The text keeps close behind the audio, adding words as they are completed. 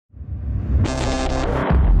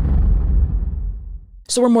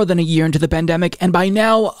So we're more than a year into the pandemic, and by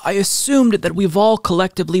now I assumed that we've all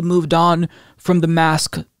collectively moved on from the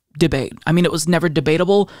mask debate. I mean, it was never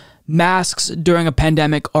debatable. Masks during a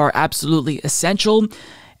pandemic are absolutely essential,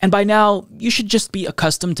 and by now you should just be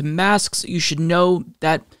accustomed to masks. You should know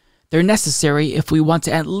that they're necessary if we want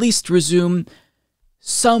to at least resume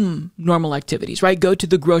some normal activities, right? Go to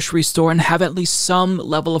the grocery store and have at least some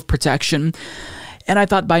level of protection. And I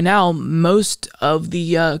thought by now, most of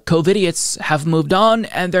the COVIDiots have moved on,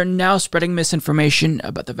 and they're now spreading misinformation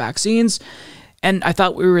about the vaccines. And I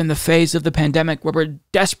thought we were in the phase of the pandemic where we're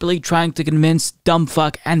desperately trying to convince dumb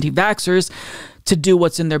fuck anti-vaxxers to do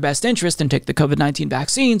what's in their best interest and take the COVID-19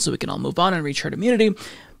 vaccine so we can all move on and reach herd immunity.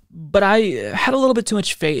 But I had a little bit too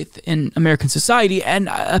much faith in American society, and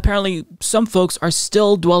apparently some folks are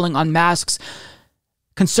still dwelling on masks.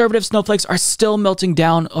 Conservative snowflakes are still melting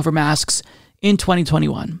down over masks in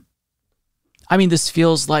 2021. I mean, this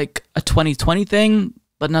feels like a 2020 thing,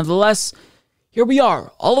 but nonetheless, here we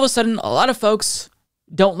are. All of a sudden, a lot of folks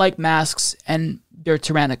don't like masks, and they're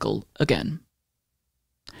tyrannical again.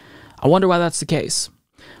 I wonder why that's the case.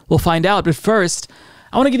 We'll find out, but first,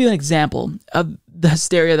 I want to give you an example of the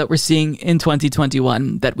hysteria that we're seeing in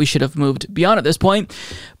 2021 that we should have moved beyond at this point.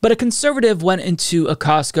 But a conservative went into a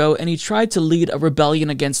Costco and he tried to lead a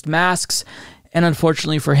rebellion against masks. And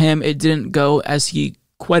unfortunately for him, it didn't go as he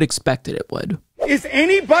quite expected it would. Is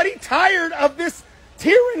anybody tired of this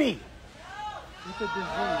tyranny?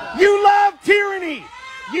 You love tyranny.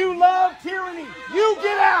 You love tyranny. You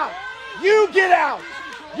get out. You get out.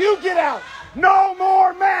 You get out. No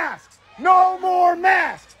more masks. No more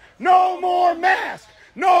masks. No more masks.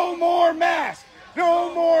 No more masks.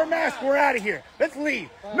 No more masks. We're out of here. Let's leave.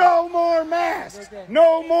 No more masks.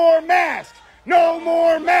 No more masks. No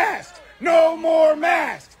more masks. No more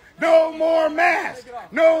masks. No more masks.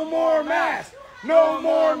 No more masks. No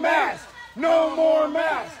more masks. No more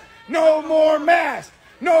masks. No more masks.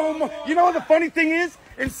 No more. You know what the funny thing is?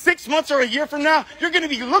 In 6 months or a year from now, you're going to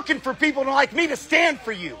be looking for people like me to stand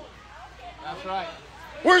for you. That's right.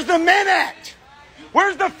 Where's the men at?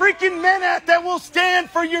 Where's the freaking men at that will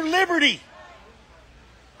stand for your liberty?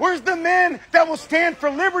 Where's the men that will stand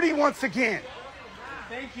for liberty once again?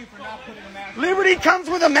 Thank you for not putting a mask. Liberty comes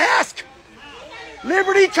with a mask.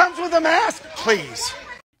 Liberty comes with a mask. Please.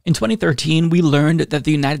 In 2013, we learned that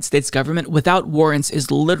the United States government, without warrants,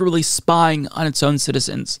 is literally spying on its own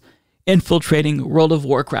citizens, infiltrating World of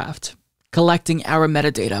Warcraft, collecting our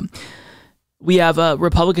metadata. We have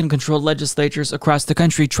Republican-controlled legislatures across the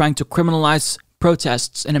country trying to criminalize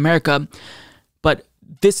protests in America, but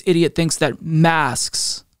this idiot thinks that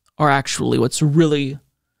masks are actually what's really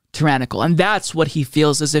tyrannical, and that's what he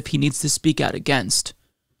feels as if he needs to speak out against.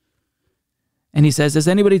 And he says, is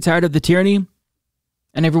anybody tired of the tyranny?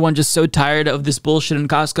 And everyone just so tired of this bullshit in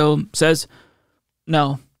Costco says,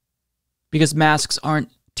 no, because masks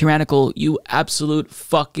aren't tyrannical, you absolute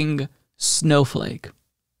fucking snowflake.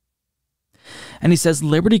 And he says,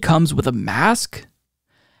 liberty comes with a mask?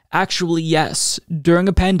 Actually, yes. During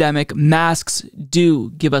a pandemic, masks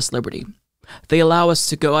do give us liberty. They allow us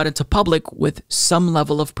to go out into public with some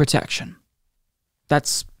level of protection.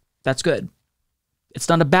 That's good. It's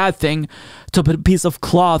not a bad thing to put a piece of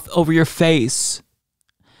cloth over your face.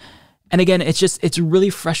 And again, it's really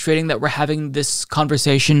frustrating that we're having this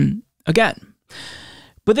conversation again.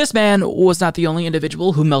 But this man was not the only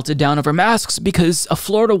individual who melted down over masks, because a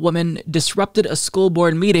Florida woman disrupted a school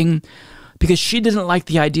board meeting because she didn't like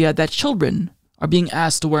the idea that children are being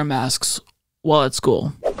asked to wear masks while at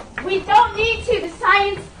school. We don't need to. The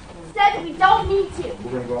science said we don't need to.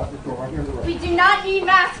 We're going to go out the door right here. We do not need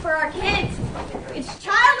masks for our kids. It's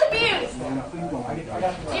child abuse.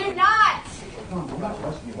 Do not.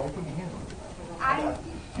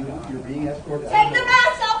 You're being escorted. Take the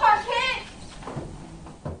masks off our kids.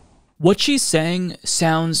 What she's saying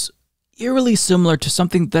sounds eerily similar to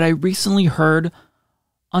something that I recently heard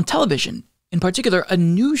on television, in particular a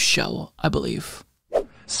news show, I believe.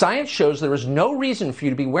 Science shows there is no reason for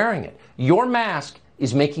you to be wearing it. Your mask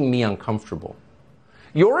is making me uncomfortable.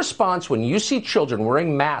 Your response when you see children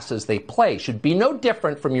wearing masks as they play should be no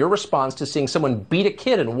different from your response to seeing someone beat a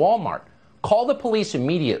kid in Walmart. Call the police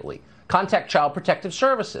immediately. Contact Child Protective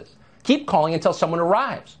Services. Keep calling until someone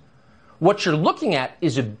arrives. What you're looking at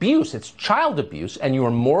is abuse. It's child abuse, and you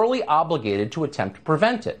are morally obligated to attempt to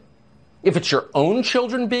prevent it. If it's your own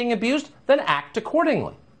children being abused, then act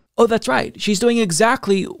accordingly. Oh, that's right. She's doing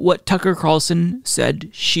exactly what Tucker Carlson said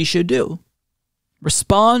she should do.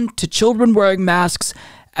 Respond to children wearing masks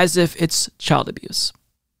as if it's child abuse.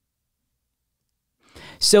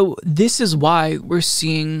 So this is why we're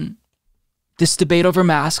seeing this debate over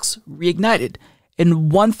masks reignited in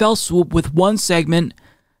one fell swoop with one segment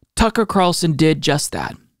Tucker Carlson did just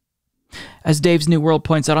that. As Dave's New World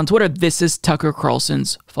points out on Twitter, this is Tucker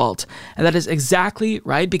Carlson's fault. And that is exactly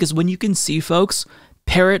right, because when you can see folks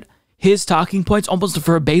parrot his talking points almost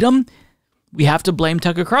verbatim, we have to blame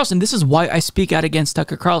Tucker Carlson. This is why I speak out against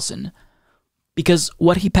Tucker Carlson. Because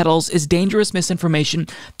what he peddles is dangerous misinformation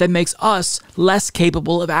that makes us less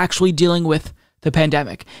capable of actually dealing with the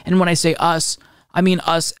pandemic. And when I say us, I mean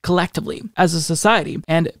us collectively as a society.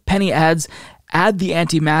 And Penny adds, add the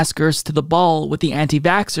anti-maskers to the ball with the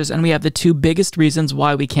anti-vaxxers, and we have the two biggest reasons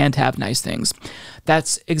why we can't have nice things.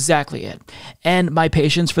 That's exactly it. And my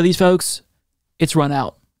patience for these folks, it's run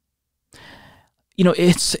out. You know,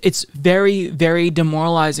 it's very, very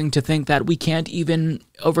demoralizing to think that we can't even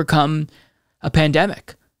overcome a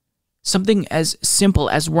pandemic. Something as simple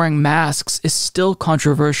as wearing masks is still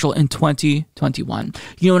controversial in 2021.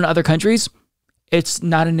 You know, in other countries, it's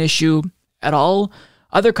not an issue at all.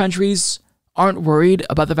 Other countries aren't worried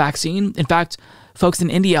about the vaccine. In fact, folks in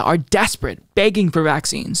India are desperate, begging for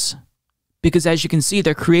vaccines. Because as you can see,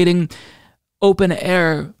 they're creating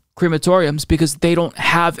open-air crematoriums because they don't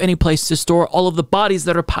have any place to store all of the bodies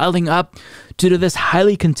that are piling up due to this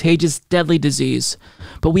highly contagious, deadly disease.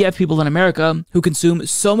 But we have people in America who consume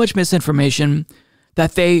so much misinformation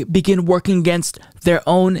that they begin working against their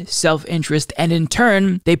own self-interest, and in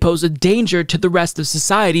turn, they pose a danger to the rest of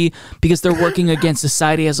society because they're working against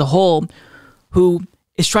society as a whole, who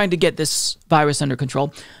is trying to get this virus under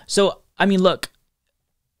control. So, I mean, look,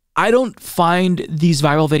 I don't find these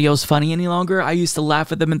viral videos funny any longer. I used to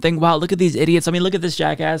laugh at them and think, wow, look at these idiots. I mean, look at this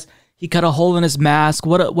jackass. He cut a hole in his mask.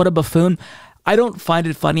 What a buffoon. I don't find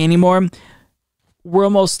it funny anymore. We're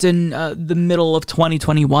almost in the middle of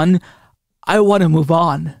 2021. I want to move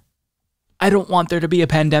on. I don't want there to be a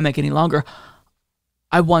pandemic any longer.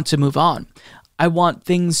 I want to move on. I want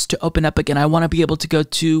things to open up again. I want to be able to go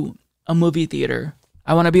to a movie theater.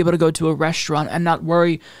 I want to be able to go to a restaurant and not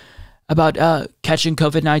worry about catching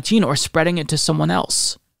COVID-19 or spreading it to someone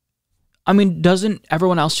else. I mean, doesn't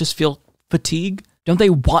everyone else just feel fatigue? Don't they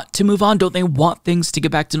want to move on? Don't they want things to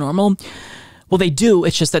get back to normal? Well, they do.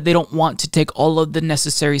 It's just that they don't want to take all of the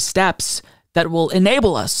necessary steps that will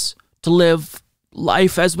enable us to live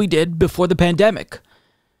life as we did before the pandemic.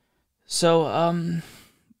 So,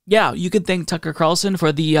 yeah, you could thank Tucker Carlson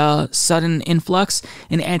for the sudden influx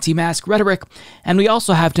in anti-mask rhetoric. And we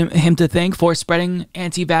also have him to thank for spreading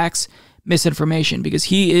anti-vax misinformation, because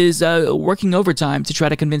he is working overtime to try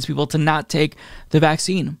to convince people to not take the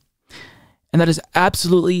vaccine. And that is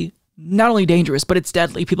absolutely not only dangerous, but it's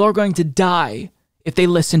deadly. People are going to die if they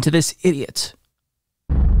listen to this idiot.